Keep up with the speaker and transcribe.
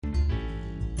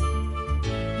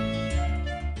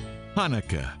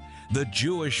Hanukkah, the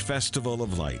Jewish festival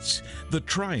of lights, the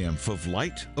triumph of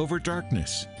light over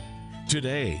darkness.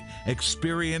 Today,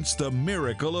 experience the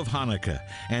miracle of Hanukkah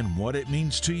and what it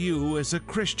means to you as a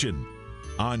Christian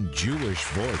on Jewish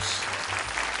Voice.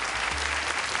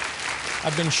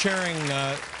 I've been sharing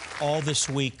all this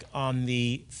week on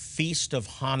the Feast of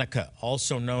Hanukkah,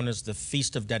 also known as the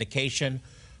Feast of Dedication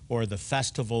or the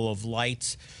Festival of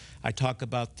Lights. I talk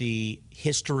about the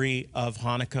history of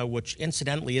Hanukkah, which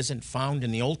incidentally isn't found in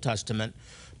the Old Testament,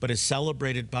 but is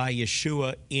celebrated by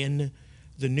Yeshua in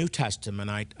the New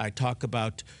Testament. I talk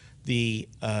about the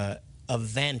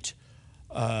event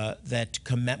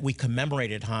that we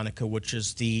commemorated Hanukkah, which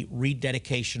is the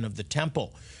rededication of the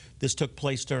temple. This took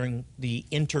place during the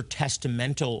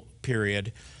intertestamental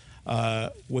period,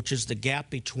 which is the gap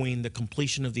between the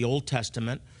completion of the Old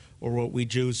Testament, or what we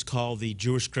Jews call the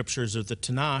Jewish scriptures of the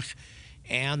Tanakh,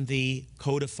 and the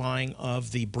codifying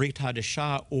of the Brit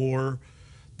Hadashah, or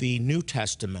the New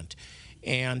Testament.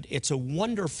 And it's a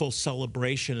wonderful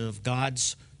celebration of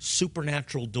God's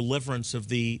supernatural deliverance of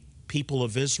the people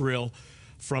of Israel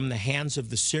from the hands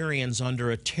of the Syrians under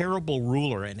a terrible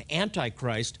ruler, an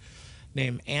antichrist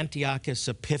named Antiochus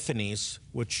Epiphanes,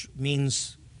 which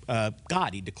means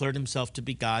God. He declared himself to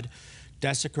be God,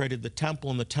 desecrated the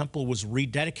temple, and the temple was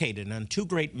rededicated. And two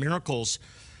great miracles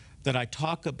that I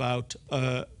talk about,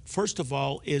 first of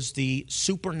all, is the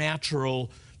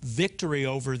supernatural victory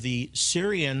over the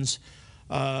Syrians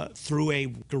through a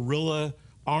guerrilla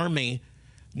army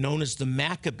known as the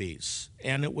Maccabees.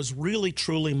 And it was really,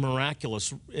 truly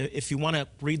miraculous. If you want to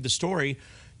read the story,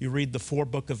 you read the 4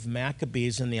 book of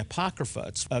Maccabees and the Apocrypha.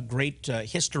 It's a great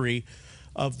history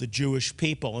of the Jewish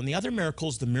people. And the other miracle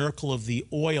is the miracle of the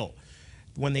oil.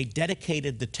 When they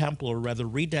dedicated the temple, or rather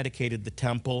rededicated the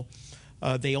temple,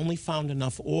 they only found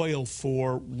enough oil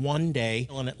for 1 day,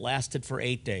 and it lasted for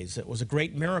 8 days. It was a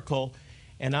great miracle.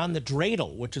 And on the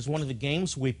dreidel, which is one of the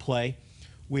games we play,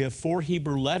 we have 4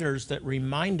 Hebrew letters that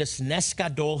remind us Nes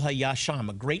Gadol Hayasham,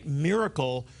 a great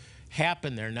miracle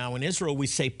happened there. Now in Israel we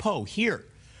say po, here,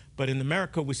 but in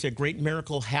America we say a great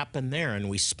miracle happened there, and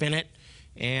we spin it,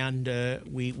 and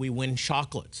we win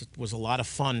chocolates. It was a lot of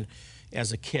fun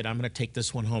as a kid. I'm going to take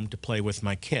this one home to play with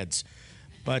my kids.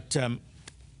 But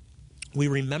we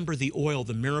remember the oil,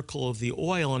 the miracle of the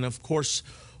oil, and of course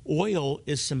oil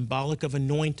is symbolic of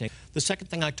anointing. The second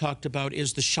thing I talked about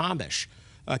is the Shamash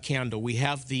candle. We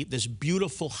have this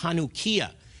beautiful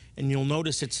Hanukkah, and you'll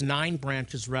notice it's 9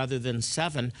 branches rather than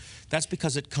 7. That's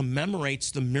because it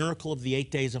commemorates the miracle of the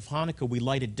 8 days of Hanukkah. We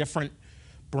light a different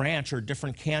branch or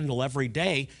different candle every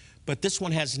day, but this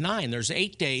one has 9. There's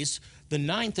 8 days. The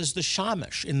 9th is the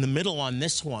Shamash in the middle on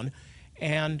this one,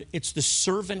 and it's the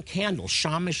servant candle.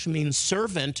 Shamash means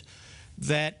servant,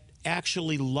 that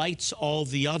actually lights all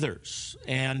the others.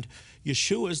 And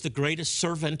Yeshua is the greatest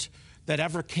servant that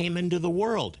ever came into the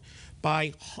world.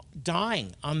 By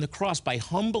dying on the cross, by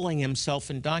humbling himself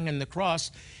and dying on the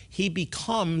cross, he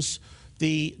becomes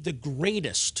the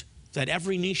greatest, that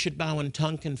every knee should bow and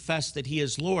tongue confess that he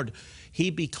is Lord. He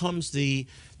becomes the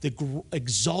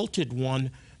exalted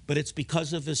one, but it's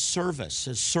because of his service,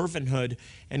 his servanthood,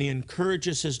 and he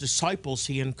encourages his disciples.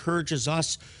 He encourages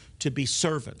us to be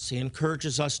servants. He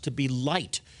encourages us to be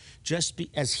light. Just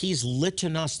as he's lit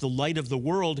in us, the light of the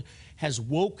world has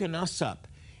woken us up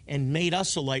and made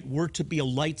us a light. We're to be a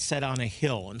light set on a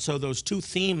hill. And so those two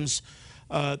themes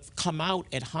come out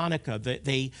at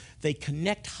Hanukkah. They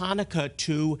connect Hanukkah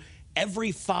to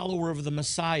every follower of the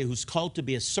Messiah who's called to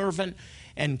be a servant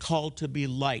and called to be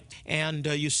light. And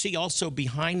you see also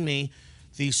behind me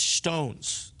these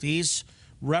stones. These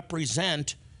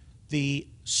represent the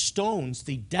stones,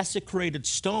 the desecrated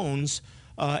stones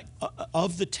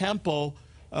of the temple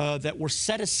that were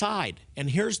set aside. And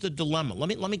here's the dilemma.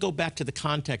 Let me go back to the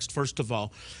context first of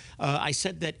all. I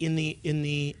said that in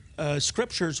the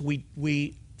scriptures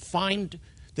we find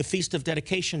the Feast of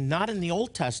Dedication not in the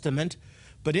Old Testament,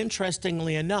 but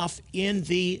interestingly enough in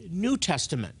the New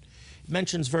Testament. It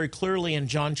mentions very clearly in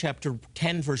John chapter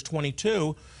 10 verse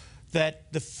 22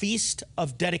 that the Feast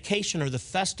of Dedication, or the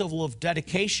Festival of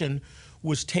Dedication,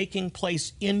 was taking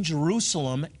place in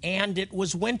Jerusalem, and it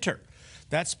was winter.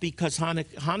 That's because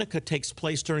Hanukkah takes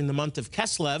place during the month of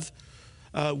Kislev,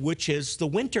 which is the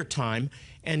winter time,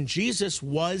 and Jesus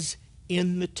was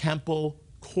in the temple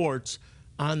courts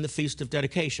on the Feast of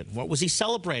Dedication. What was he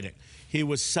celebrating? He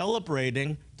was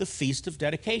celebrating the Feast of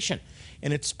Dedication.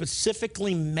 And it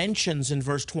specifically mentions in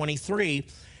verse 23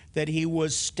 that he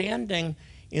was standing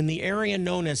in the area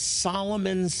known as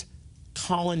Solomon's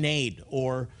Colonnade,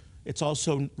 or it's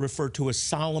also referred to as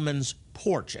Solomon's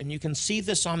Porch. And you can see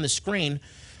this on the screen,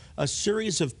 a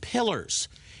series of pillars.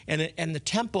 And the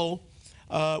temple,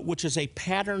 which is a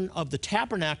pattern of the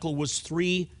tabernacle, was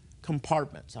 3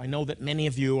 compartments. I know that many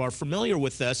of you are familiar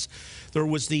with this. There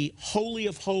was the Holy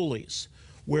of Holies,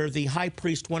 where the high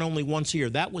priest went only once a year.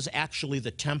 That was actually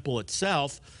the temple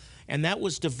itself, and that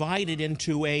was divided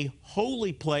into a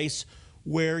holy place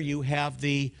where you have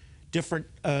the different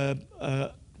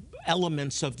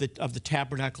elements of the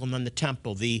tabernacle and then the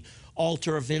temple, the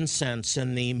altar of incense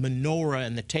and the menorah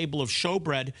and the table of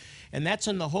showbread, and that's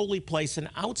in the holy place. And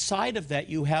outside of that,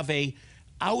 you have a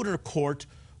outer court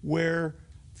where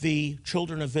the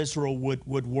children of Israel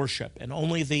would worship, and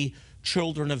only the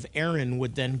children of Aaron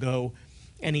would then go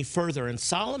any further. And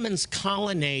Solomon's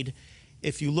colonnade,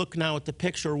 if you look now at the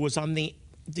picture, was on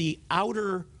the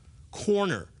outer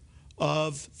corner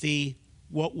of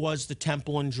what was the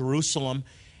temple in Jerusalem,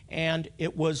 and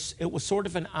it was sort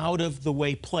of an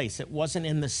out-of-the-way place. It wasn't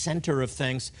in the center of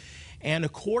things. And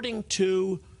according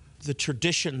to the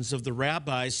traditions of the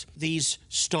rabbis, these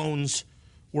stones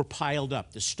were piled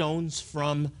up, the stones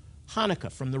from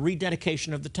Hanukkah, from the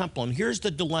rededication of the temple. And here's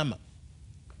the dilemma.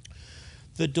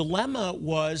 The dilemma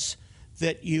was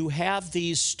that you have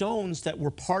these stones that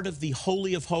were part of the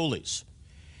Holy of Holies,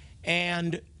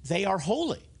 and they are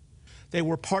holy. They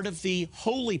were part of the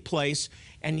holy place,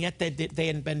 and yet they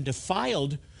had been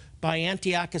defiled by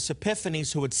Antiochus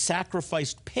Epiphanes, who had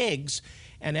sacrificed pigs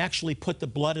and actually put the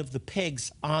blood of the pigs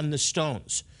on the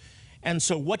stones. And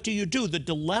so what do you do? The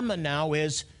dilemma now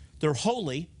is they're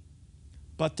holy,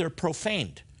 but they're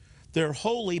profaned. They're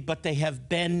holy, but they have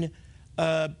been,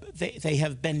 there's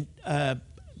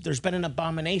been an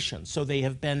abomination, so they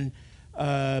have been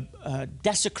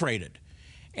desecrated.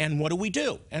 And what do we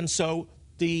do? And so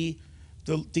the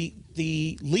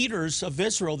leaders of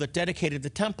Israel that dedicated the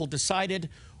temple decided,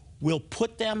 we'll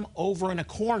put them over in a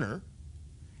corner.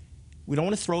 We don't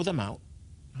want to throw them out.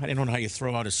 I don't know how you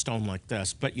throw out a stone like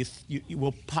this, but you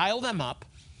will pile them up,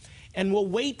 and we'll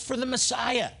wait for the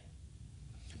Messiah,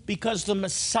 because the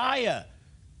Messiah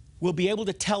will be able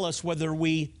to tell us whether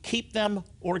we keep them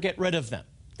or get rid of them.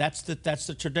 That's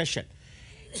the tradition.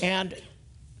 And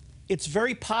it's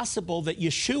very possible that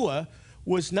Yeshua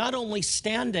was not only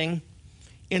standing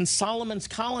in Solomon's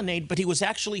colonnade, but he was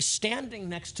actually standing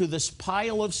next to this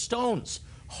pile of stones,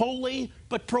 holy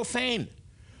but profane,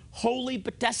 holy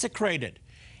but desecrated.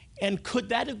 And could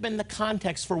that have been the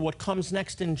context for what comes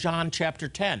next in John chapter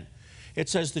 10? It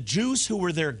says, the Jews who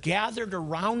were there gathered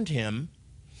around him,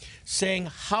 saying,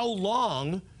 how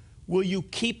long will you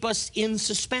keep us in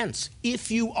suspense? If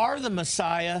you are the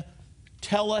Messiah,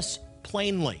 tell us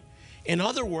plainly. In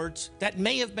other words, that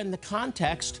may have been the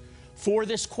context for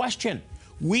this question.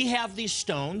 We have these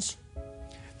stones.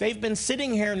 They've been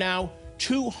sitting here now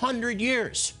 200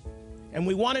 years, and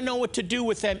we want to know what to do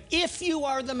with them. If you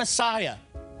are the Messiah,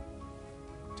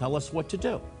 tell us what to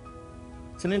do.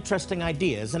 It's an interesting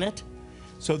idea, isn't it?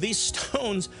 So these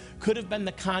stones could have been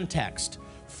the context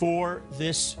for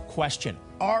this question.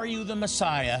 Are you the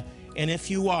Messiah? And if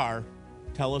you are,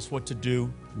 tell us what to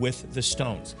do with the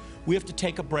stones. We have to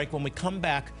take a break. When we come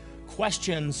back,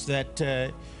 questions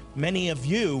that many of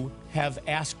you have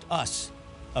asked us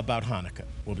about Hanukkah.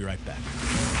 We'll be right back.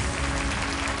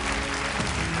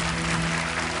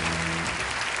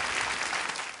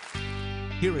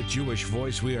 Here at Jewish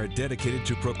Voice, we are dedicated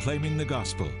to proclaiming the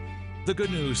gospel, the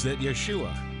good news that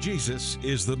Yeshua, Jesus,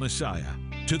 is the Messiah,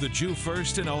 to the Jew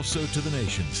first and also to the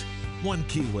nations. One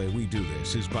key way we do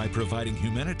this is by providing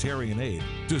humanitarian aid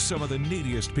to some of the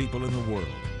neediest people in the world.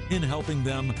 In helping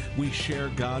them, we share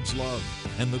God's love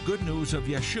and the good news of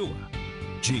Yeshua,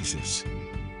 Jesus.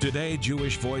 Today,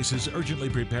 Jewish Voice is urgently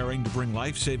preparing to bring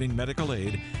life-saving medical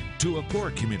aid to a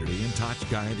poor community in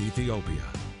Tachgayat, Ethiopia.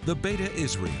 The Beta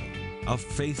Israel, a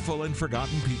faithful and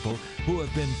forgotten people who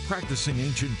have been practicing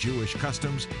ancient Jewish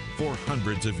customs for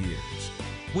hundreds of years.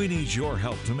 We need your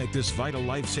help to make this vital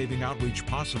life-saving outreach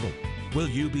possible. Will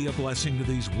you be a blessing to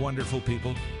these wonderful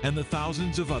people and the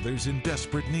thousands of others in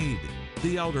desperate need?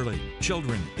 The elderly,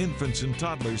 children, infants, and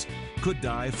toddlers could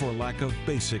die for lack of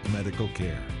basic medical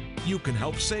care. You can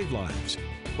help save lives,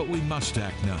 but we must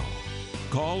act now.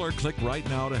 Call or click right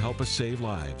now to help us save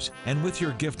lives. And with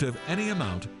your gift of any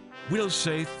amount, we'll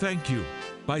say thank you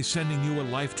by sending you a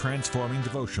life-transforming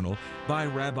devotional by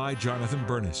Rabbi Jonathan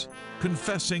Bernis,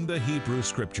 Confessing the Hebrew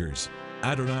Scriptures.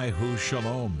 Adonai Hu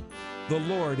Shalom. The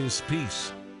Lord is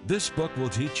peace. This book will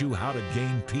teach you how to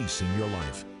gain peace in your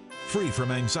life, free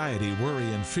from anxiety, worry,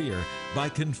 and fear by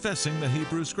confessing the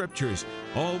Hebrew Scriptures,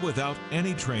 all without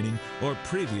any training or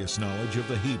previous knowledge of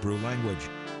the Hebrew language.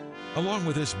 Along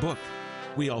with this book,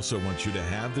 we also want you to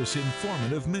have this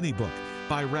informative mini-book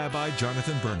by Rabbi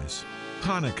Jonathan Bernis,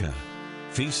 Hanukkah,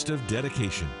 Feast of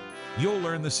Dedication. You'll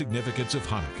learn the significance of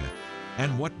Hanukkah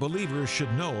and what believers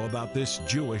should know about this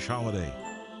Jewish holiday.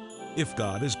 If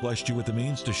God has blessed you with the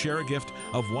means to share a gift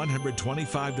of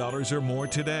 $125 or more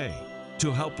today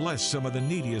to help bless some of the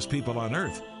neediest people on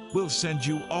earth, we'll send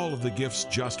you all of the gifts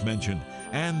just mentioned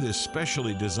and this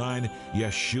specially designed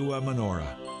Yeshua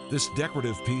menorah. This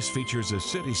decorative piece features a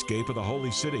cityscape of the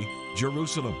holy city,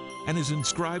 Jerusalem, and is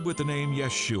inscribed with the name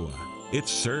Yeshua. It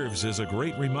serves as a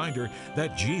great reminder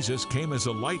that Jesus came as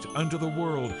a light unto the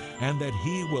world and that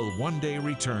he will one day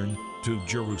return to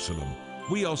Jerusalem.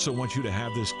 We also want you to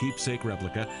have this keepsake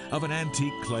replica of an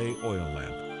antique clay oil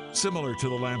lamp. Similar to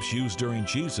the lamps used during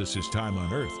Jesus' time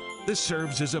on earth, this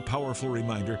serves as a powerful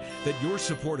reminder that your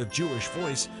support of Jewish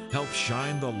Voice helps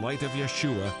shine the light of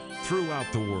Yeshua throughout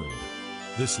the world.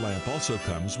 This lamp also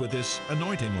comes with this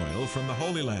anointing oil from the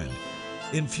Holy Land,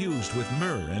 infused with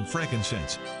myrrh and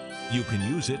frankincense. You can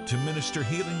use it to minister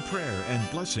healing prayer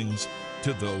and blessings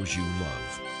to those you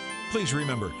love. Please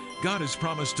remember, God has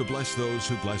promised to bless those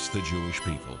who bless the Jewish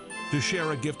people. To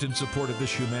share a gift in support of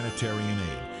this humanitarian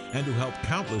aid and to help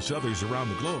countless others around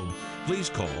the globe, please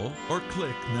call or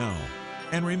click now.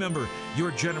 And remember,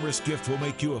 your generous gift will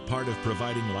make you a part of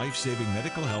providing life-saving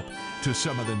medical help to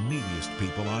some of the neediest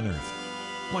people on earth.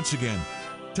 Once again,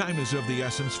 time is of the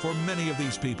essence for many of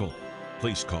these people.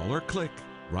 Please call or click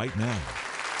right now.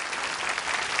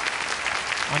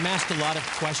 I'm asked a lot of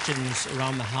questions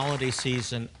around the holiday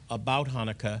season about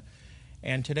Hanukkah,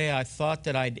 and today I thought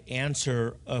that I'd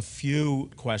answer a few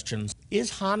questions.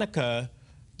 Is Hanukkah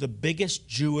the biggest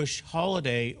Jewish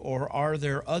holiday, or are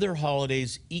there other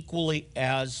holidays equally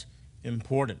as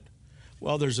important?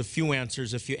 Well, there's a few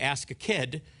answers. If you ask a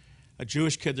kid, a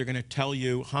Jewish kid, they're going to tell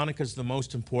you Hanukkah is the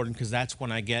most important because that's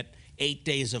when I get 8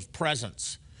 days of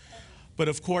presents. But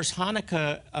of course,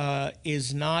 Hanukkah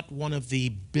is not one of the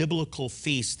biblical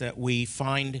feasts that we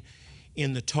find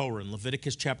in the Torah. In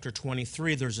Leviticus chapter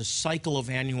 23, there's a cycle of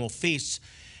annual feasts,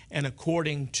 and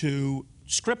according to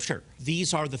Scripture,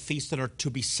 these are the feasts that are to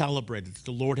be celebrated.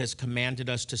 The Lord has commanded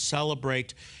us to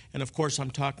celebrate, and of course,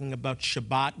 I'm talking about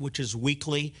Shabbat, which is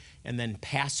weekly, and then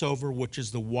Passover, which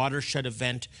is the watershed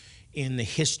event in the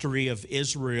history of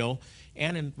Israel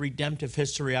and in redemptive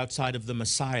history outside of the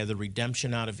Messiah, the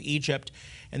redemption out of Egypt,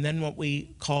 and then what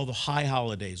we call the high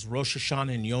holidays, Rosh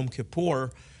Hashanah and Yom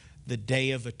Kippur, the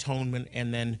Day of Atonement,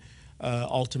 and then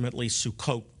ultimately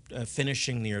Sukkot,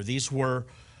 finishing the year. These were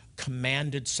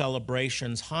commanded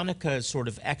celebrations. Hanukkah is sort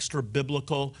of extra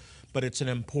biblical, but it's an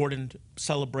important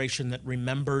celebration that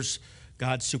remembers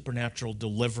God's supernatural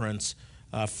deliverance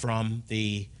from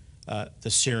the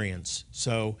Syrians.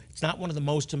 So it's not one of the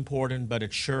most important, but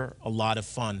it's sure a lot of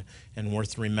fun and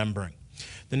worth remembering.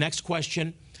 The next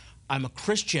question, I'm a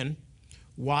Christian.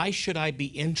 Why should I be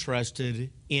interested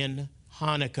in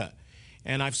Hanukkah?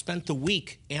 And I've spent the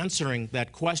week answering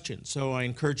that question. So I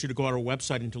encourage you to go on our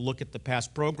website and to look at the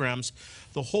past programs.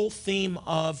 The whole theme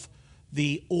of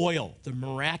the oil, the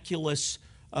miraculous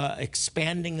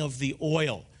expanding of the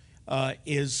oil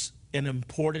is an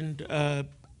important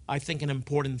I think an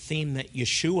important theme that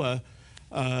Yeshua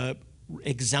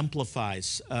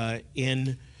exemplifies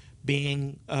in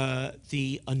being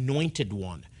the anointed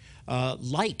one.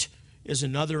 Light is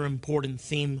another important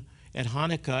theme at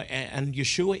Hanukkah, and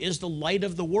Yeshua is the light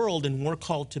of the world, and we're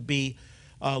called to be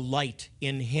light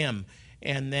in him.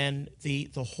 And then the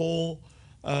whole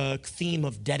theme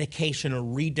of dedication or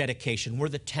rededication. We're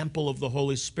the temple of the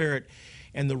Holy Spirit.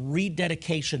 And the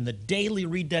rededication, the daily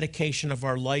rededication of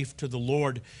our life to the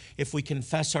Lord, if we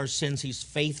confess our sins, he's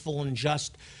faithful and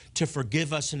just to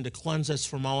forgive us and to cleanse us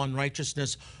from all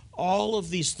unrighteousness. All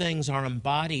of these things are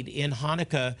embodied in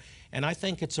Hanukkah, and I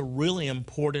think it's a really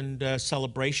important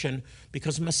celebration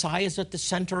because Messiah is at the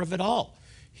center of it all.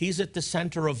 He's at the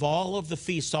center of all of the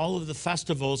feasts, all of the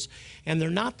festivals, and they're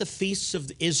not the feasts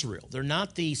of Israel. They're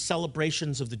not the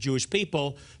celebrations of the Jewish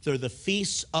people. They're the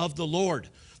feasts of the Lord.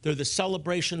 They're the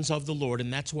celebrations of the Lord,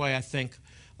 and that's why I think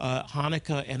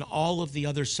Hanukkah and all of the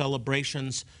other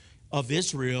celebrations of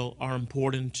Israel are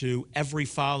important to every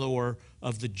follower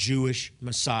of the Jewish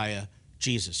Messiah,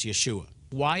 Jesus, Yeshua.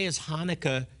 Why is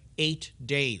Hanukkah 8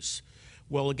 days?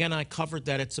 Well, again, I covered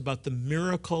that. It's about the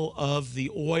miracle of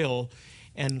the oil,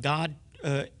 and God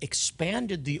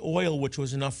expanded the oil, which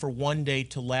was enough for 1 day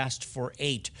to last for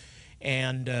 8.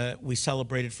 And we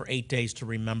celebrated for 8 days to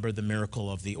remember the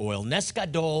miracle of the oil. Nes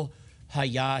Gadol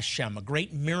Haya Shem, a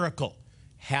great miracle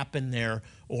happened there.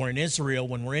 Or in Israel,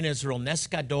 when we're in Israel, Nes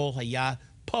Gadol Haya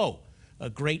Po,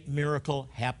 a great miracle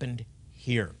happened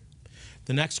here.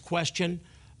 The next question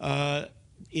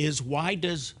is, why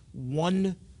does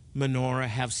one menorah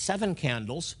have 7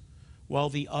 candles while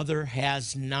the other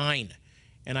has 9?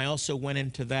 And I also went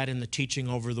into that in the teaching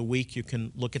over the week. You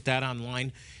can look at that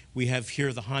online. We have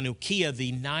here the Hanukkah,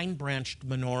 the 9-branched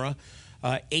menorah,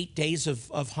 8 days of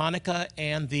Hanukkah,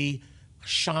 and the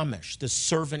Shamash, the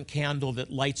servant candle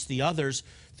that lights the others.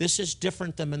 This is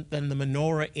different than the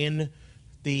menorah in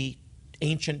the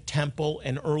ancient temple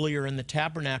and earlier in the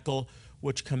tabernacle,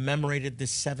 which commemorated the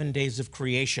 7 days of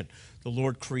creation. The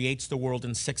Lord creates the world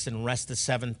in 6 and rests the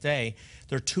 7th day.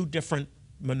 There are two different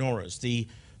menorahs, the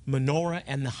menorah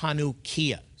and the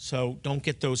Hanukkah. So don't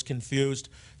get those confused.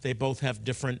 They both have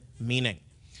different meaning.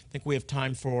 I think we have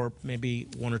time for maybe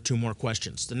one or two more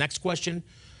questions. The next question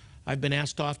I've been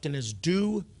asked often is,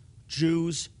 do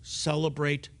Jews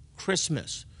celebrate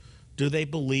Christmas? Do they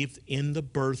believe in the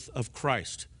birth of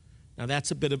Christ? Now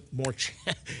that's a bit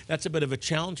of a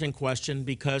challenging question,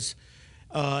 because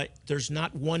there's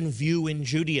not one view in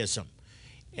Judaism.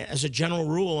 As a general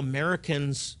rule,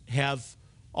 Americans have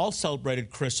all celebrated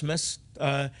Christmas,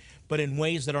 but in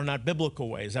ways that are not biblical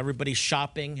ways. Everybody's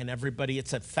shopping and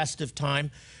it's a festive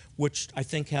time, which I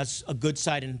think has a good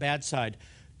side and bad side.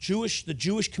 The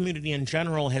Jewish community in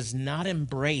general has not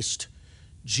embraced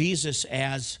Jesus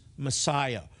as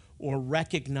Messiah or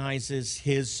recognizes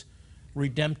his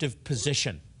redemptive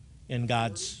position in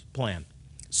God's plan.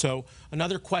 So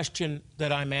another question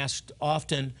that I'm asked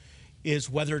often is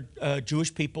whether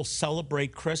Jewish people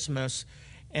celebrate Christmas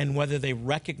and whether they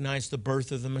recognize the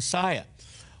birth of the Messiah.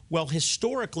 Well,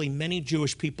 historically, many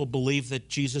Jewish people believe that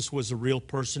Jesus was a real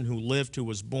person who lived, who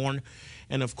was born,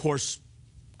 and of course,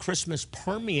 Christmas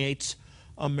permeates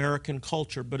American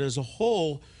culture. But as a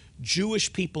whole,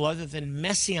 Jewish people, other than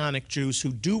Messianic Jews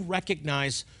who do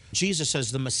recognize Jesus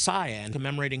as the Messiah and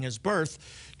commemorating his birth,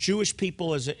 Jewish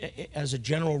people, as a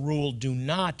general rule, do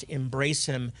not embrace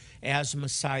him as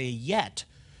Messiah yet.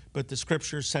 But the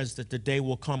scripture says that the day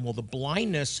will come, the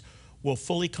blindness will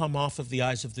fully come off of the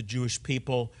eyes of the Jewish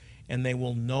people, and they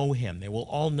will know him. They will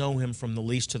all know him from the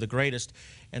least to the greatest.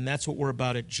 And that's what we're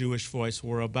about at Jewish Voice.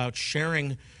 We're about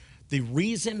sharing the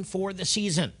reason for the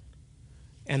season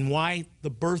and why the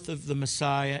birth of the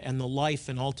Messiah and the life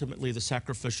and ultimately the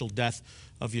sacrificial death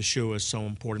of Yeshua is so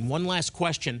important. One last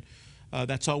question.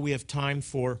 That's all we have time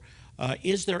for.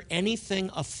 Is there anything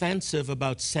offensive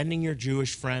about sending your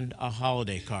Jewish friend a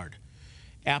holiday card?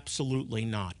 Absolutely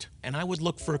not. And I would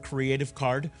look for a creative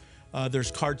card.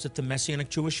 There's cards that the Messianic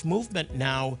Jewish Movement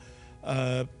now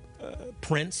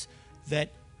prints that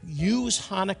use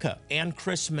Hanukkah and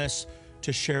Christmas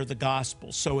to share the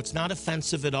gospel. So it's not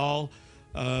offensive at all.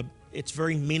 It's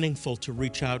very meaningful to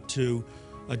reach out to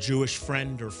a Jewish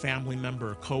friend or family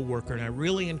member or coworker, and I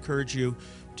really encourage you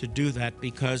to do that,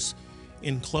 because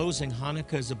in closing,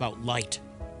 Hanukkah is about light,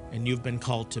 and you've been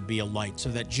called to be a light. So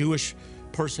that Jewish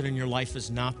person in your life is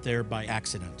not there by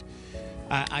accident.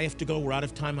 I have to go. We're out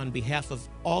of time. On behalf of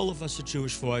all of us at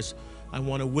Jewish Voice, I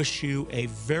want to wish you a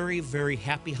very, very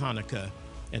happy Hanukkah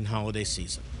and holiday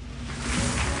season.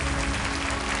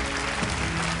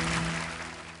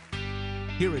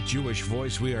 Here at Jewish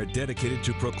Voice, we are dedicated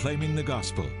to proclaiming the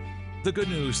gospel, the good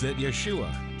news that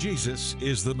Yeshua, Jesus,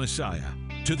 is the Messiah,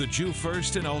 to the Jew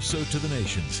first and also to the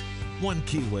nations. One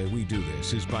key way we do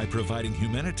this is by providing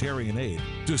humanitarian aid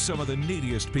to some of the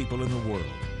neediest people in the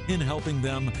world. In helping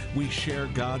them, we share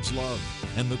God's love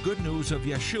and the good news of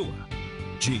Yeshua,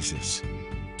 Jesus.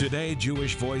 Today,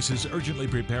 Jewish Voice is urgently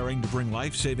preparing to bring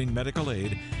life-saving medical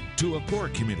aid to a poor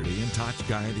community in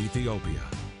Tachgayat, Ethiopia.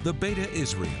 The Beta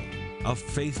Israel, a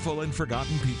faithful and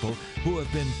forgotten people who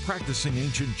have been practicing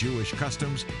ancient Jewish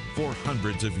customs for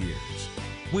hundreds of years.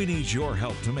 We need your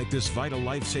help to make this vital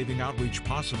life-saving outreach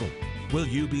possible. Will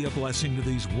you be a blessing to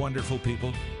these wonderful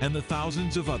people and the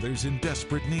thousands of others in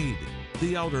desperate need?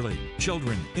 The elderly,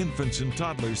 children, infants, and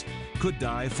toddlers could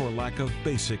die for lack of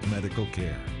basic medical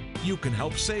care. You can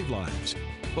help save lives,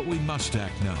 but we must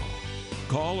act now.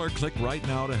 Call or click right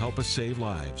now to help us save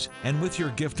lives. And with your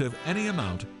gift of any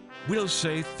amount, we'll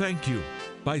say thank you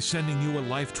by sending you a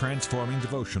life-transforming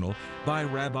devotional by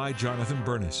Rabbi Jonathan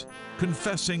Bernis,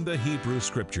 Confessing the Hebrew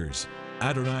Scriptures.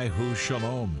 Adonai Hu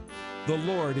Shalom. The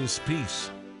Lord is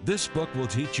peace. This book will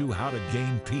teach you how to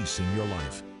gain peace in your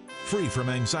life, free from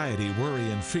anxiety, worry,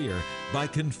 and fear by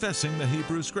confessing the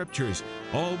Hebrew Scriptures,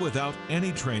 all without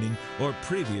any training or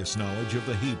previous knowledge of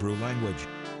the Hebrew language.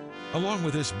 Along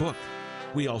with this book,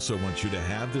 we also want you to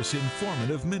have this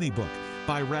informative mini-book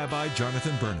by Rabbi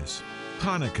Jonathan Bernis,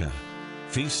 Hanukkah,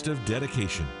 Feast of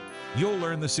Dedication. You'll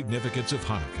learn the significance of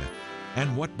Hanukkah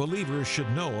and what believers should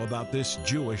know about this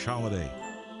Jewish holiday.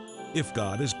 If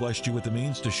God has blessed you with the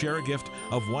means to share a gift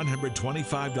of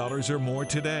 $125 or more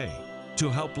today to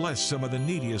help bless some of the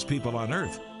neediest people on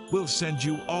earth, We'll send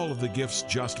you all of the gifts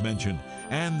just mentioned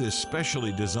and this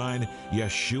specially designed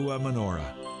Yeshua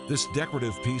menorah. This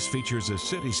decorative piece features a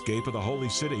cityscape of the holy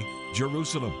city,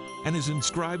 Jerusalem, and is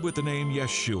inscribed with the name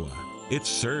Yeshua. It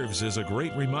serves as a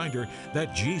great reminder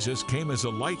that Jesus came as a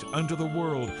light unto the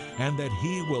world and that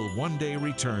he will one day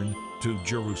return to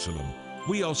Jerusalem.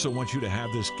 We also want you to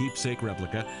have this keepsake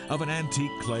replica of an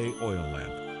antique clay oil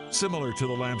lamp, similar to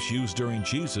the lamps used during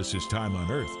Jesus' time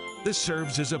on earth. This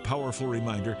serves as a powerful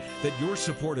reminder that your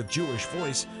support of Jewish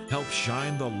Voice helps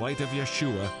shine the light of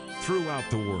Yeshua throughout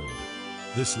the world.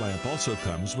 This lamp also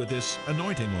comes with this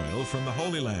anointing oil from the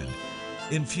Holy Land,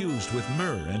 infused with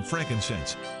myrrh and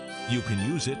frankincense. You can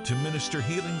use it to minister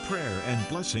healing prayer and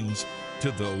blessings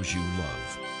to those you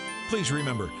love. Please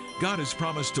remember, God has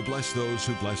promised to bless those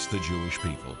who bless the Jewish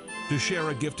people. To share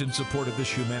a gift in support of this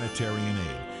humanitarian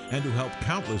aid and to help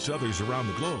countless others around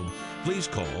the globe, please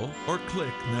call or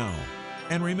click now.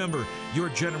 And remember, your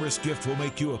generous gift will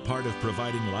make you a part of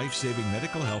providing life-saving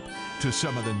medical help to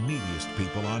some of the neediest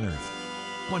people on earth.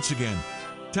 Once again,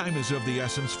 time is of the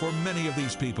essence for many of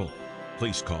these people.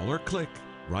 Please call or click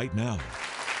right now.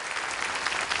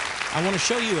 I want to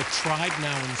show you a tribe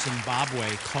now in Zimbabwe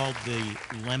called the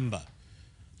Lemba.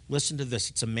 Listen to this,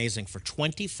 it's amazing. For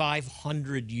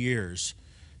 2,500 years,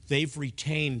 they've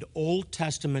retained Old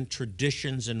Testament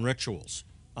traditions and rituals.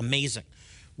 Amazing.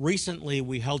 Recently,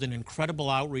 we held an incredible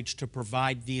outreach to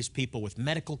provide these people with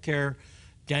medical care,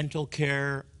 dental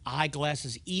care,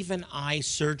 eyeglasses, even eye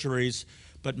surgeries,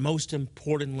 but most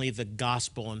importantly, the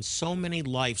gospel. And so many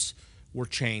lives were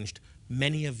changed.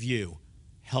 Many of you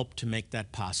helped to make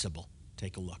that possible.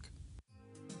 Take a look.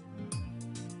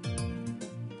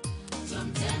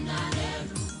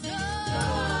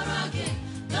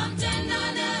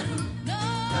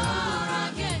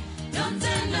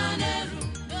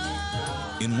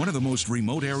 In one of the most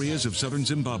remote areas of southern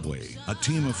Zimbabwe, a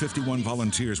team of 51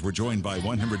 volunteers were joined by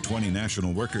 120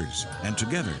 national workers. And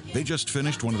together, they just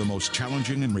finished one of the most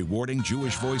challenging and rewarding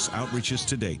Jewish Voice outreaches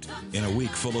to date. In a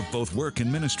week full of both work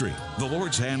and ministry, the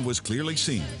Lord's hand was clearly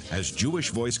seen as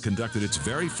Jewish Voice conducted its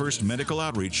very first medical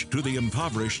outreach to the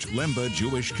impoverished Lemba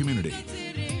Jewish community.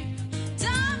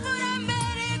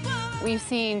 We've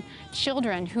seen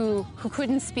children who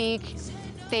couldn't speak,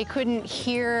 they couldn't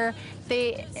hear,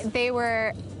 they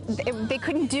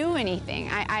couldn't do anything.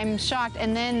 I'm shocked.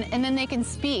 And then they can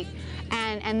speak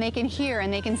and they can hear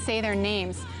and they can say their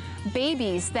names.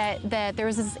 Babies that there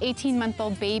was this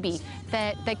 18-month-old baby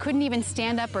that couldn't even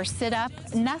stand up or sit up,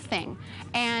 nothing.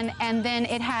 And then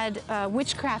it had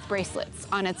witchcraft bracelets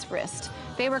on its wrist.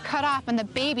 They were cut off and the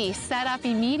baby sat up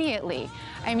immediately.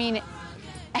 I mean,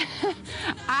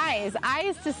 eyes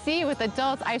to see with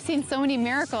adults. I've seen so many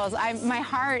miracles. My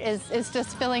heart is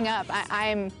just filling up.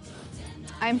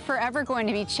 I'm forever going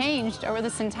to be changed over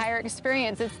this entire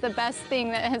experience. It's the best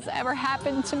thing that has ever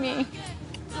happened to me.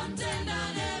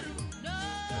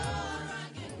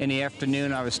 In the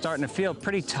afternoon, I was starting to feel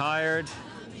pretty tired.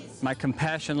 My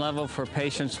compassion level for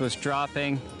patients was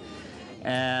dropping.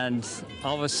 And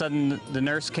all of a sudden, the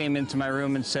nurse came into my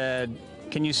room and said,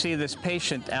 "Can you see this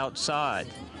patient outside?"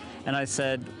 And I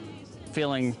said,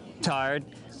 feeling tired,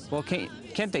 "Well,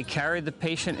 can't they carry the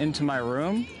patient into my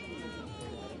room?"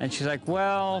 And she's like,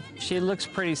 "Well, she looks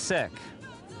pretty sick."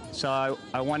 So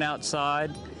I went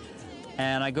outside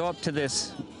and I go up to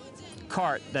this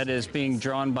cart that is being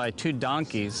drawn by two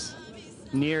donkeys.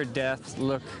 Near-death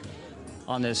look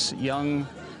on this young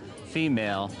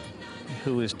female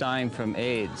who is dying from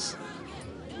AIDS.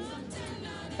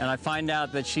 And I find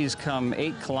out that she's come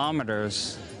 8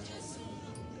 kilometers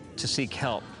to seek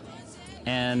help.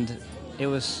 And it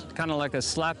was kind of like a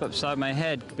slap upside my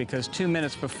head because 2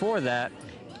 minutes before that,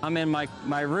 I'm in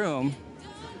my room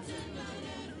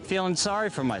feeling sorry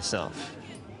for myself.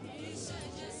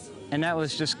 And that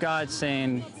was just God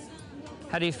saying,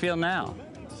 "How do you feel now?"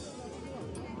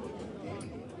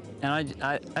 And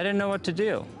I didn't know what to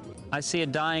do. I see a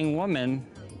dying woman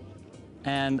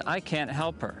and I can't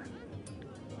help her.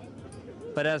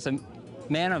 But as a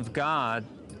man of God,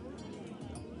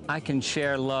 I can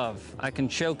share love. I can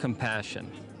show compassion.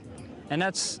 And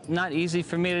that's not easy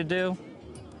for me to do,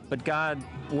 but God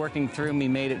working through me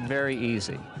made it very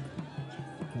easy.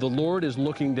 The Lord is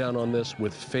looking down on this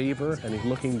with favor, and he's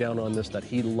looking down on this that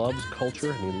he loves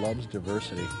culture and he loves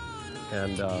diversity.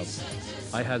 And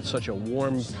I had such a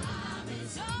warm,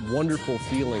 wonderful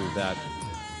feeling that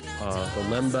the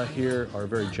Lemba here are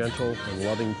very gentle and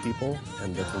loving people,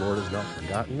 and that the Lord has not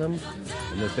forgotten them,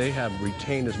 and that they have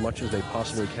retained as much as they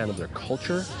possibly can of their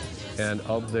culture and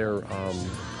of their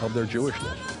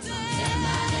Jewishness.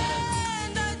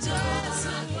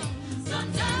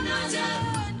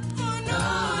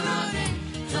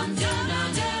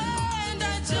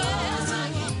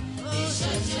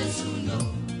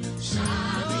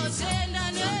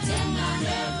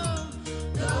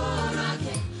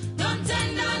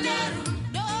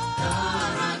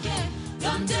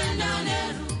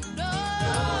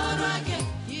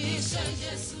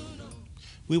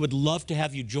 We would love to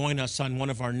have you join us on one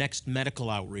of our next medical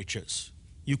outreaches.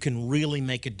 You can really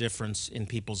make a difference in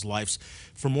people's lives.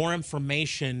 For more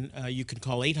information, you can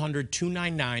call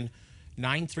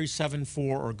 800-299-9374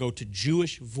 or go to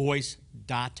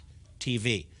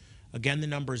jewishvoice.tv. Again, the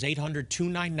number is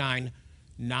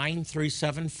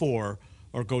 800-299-9374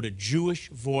 or go to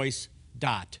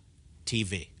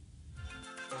jewishvoice.tv.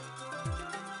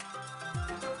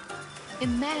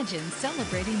 Imagine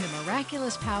celebrating the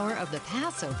miraculous power of the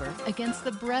Passover against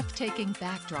the breathtaking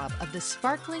backdrop of the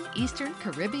sparkling Eastern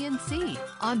Caribbean Sea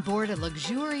on board a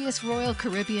luxurious Royal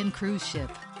Caribbean cruise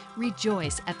ship.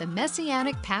 Rejoice at the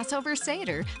Messianic Passover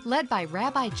Seder led by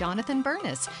Rabbi Jonathan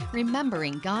Bernis,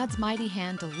 remembering God's mighty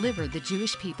hand delivered the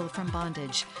Jewish people from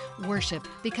bondage. Worship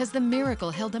because the miracle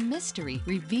held a mystery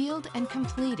revealed and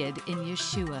completed in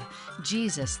Yeshua,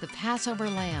 Jesus, the Passover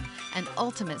Lamb, an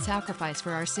ultimate sacrifice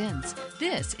for our sins.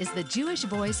 This is the Jewish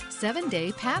Voice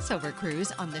 7-day Passover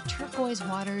cruise on the turquoise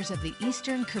waters of the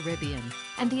Eastern Caribbean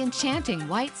and the enchanting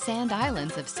white sand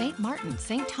islands of St. Martin,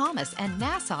 St. Thomas, and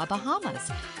Nassau,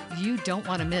 Bahamas. You don't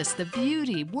want to miss the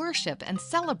beauty, worship, and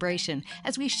celebration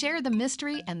as we share the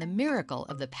mystery and the miracle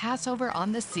of the Passover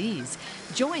on the seas.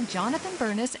 Join Jonathan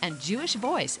Bernis and Jewish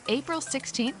Voice April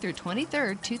 16th through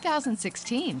 23rd,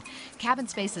 2016. Cabin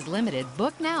space is limited.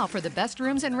 Book now for the best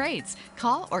rooms and rates.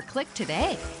 Call or click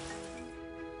today.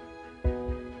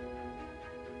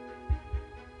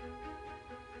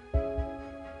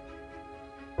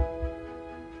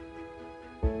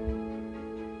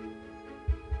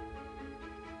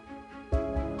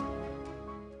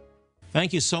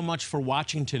 Thank you so much for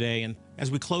watching today. And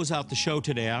as we close out the show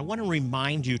today, I want to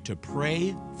remind you to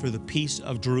pray for the peace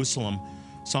of Jerusalem.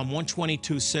 Psalm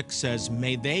 122:6 says,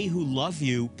 "May they who love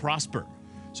you prosper."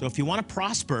 So if you want to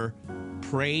prosper,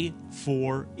 pray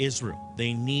for Israel.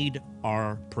 They need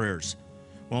our prayers.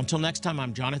 Well, until next time,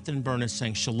 I'm Jonathan Bernis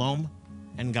saying shalom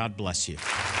and God bless you.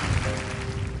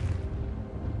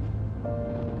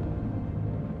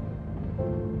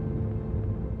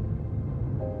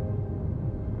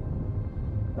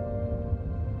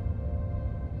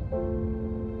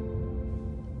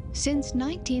 Since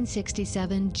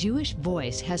 1967, Jewish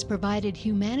Voice has provided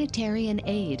humanitarian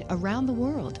aid around the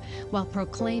world while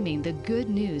proclaiming the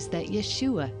good news that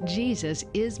Yeshua, Jesus,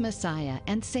 is Messiah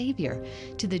and Savior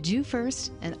to the Jew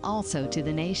first and also to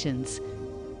the nations.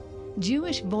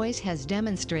 Jewish Voice has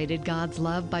demonstrated God's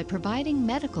love by providing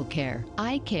medical care,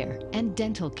 eye care, and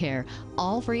dental care,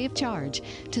 all free of charge,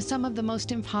 to some of the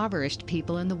most impoverished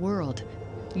people in the world.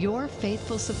 Your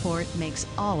faithful support makes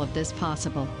all of this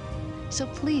possible. So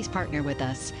please partner with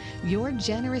us. Your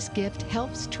generous gift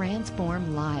helps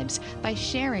transform lives by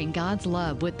sharing God's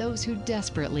love with those who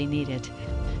desperately need it.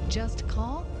 Just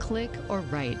call, click, or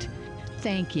write.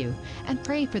 Thank you, and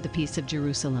pray for the peace of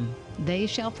Jerusalem. They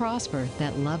shall prosper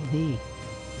that love thee.